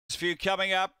Few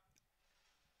coming up.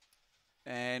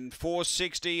 And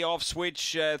 460 off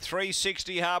switch,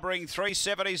 360 Harbouring,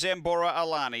 370 Zambora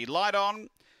Alani. Light on.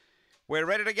 We're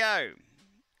ready to go.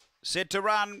 Set to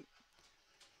run.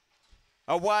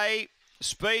 Away.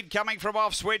 Speed coming from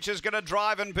off switch is going to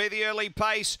drive and be the early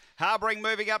pace. Harbouring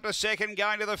moving up to second,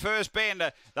 going to the first bend.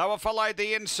 They were followed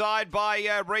the inside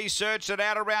by Research, and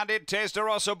out around it,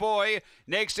 Testarossa Boy.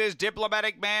 Next is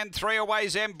Diplomatic Man, 3 away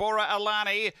Zambora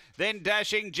Alani. Then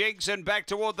Dashing Jinx, and back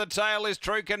toward the tail is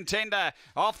True Contender.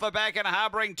 Off the back, and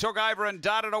Harbouring took over and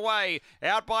darted away.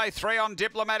 Out by 3 on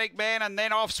Diplomatic Man, and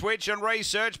then off switch and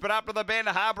Research, but up to the bend,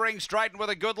 Harbouring straightened with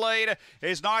a good lead.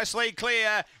 Is nicely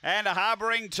clear, and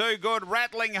Harbouring too good.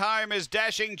 Rattling home is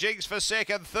Dashing Jinx for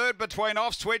second. Third between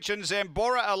Off Switch and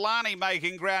Zambora Alani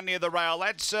making ground near the rail.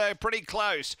 That's pretty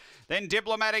close. Then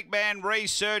Diplomatic Man,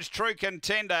 Research, True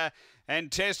Contender,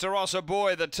 and Testarossa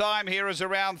Boy. The time here is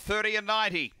around 30 and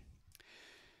 90.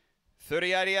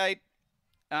 30.88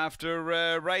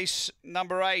 after race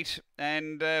number 8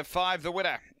 and 5 the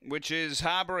winner, which is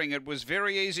Harbouring. It was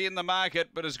very easy in the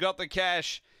market, but has got the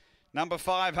cash. Number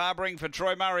 5 Harbouring for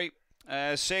Troy Murray.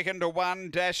 Second to 1,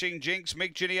 Dashing Jinx,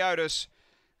 Mick Giniotis.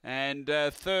 And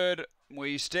third,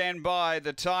 we stand by.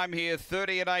 The time here,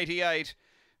 30 and 88.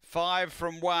 5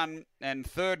 from 1, and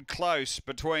third close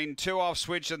between 2 Off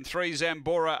Switch and 3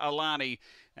 Zambora Alani.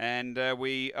 And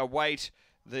we await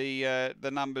the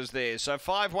numbers there. So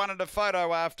 5-1 and a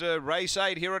photo after race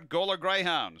 8 here at Gawler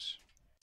Greyhounds.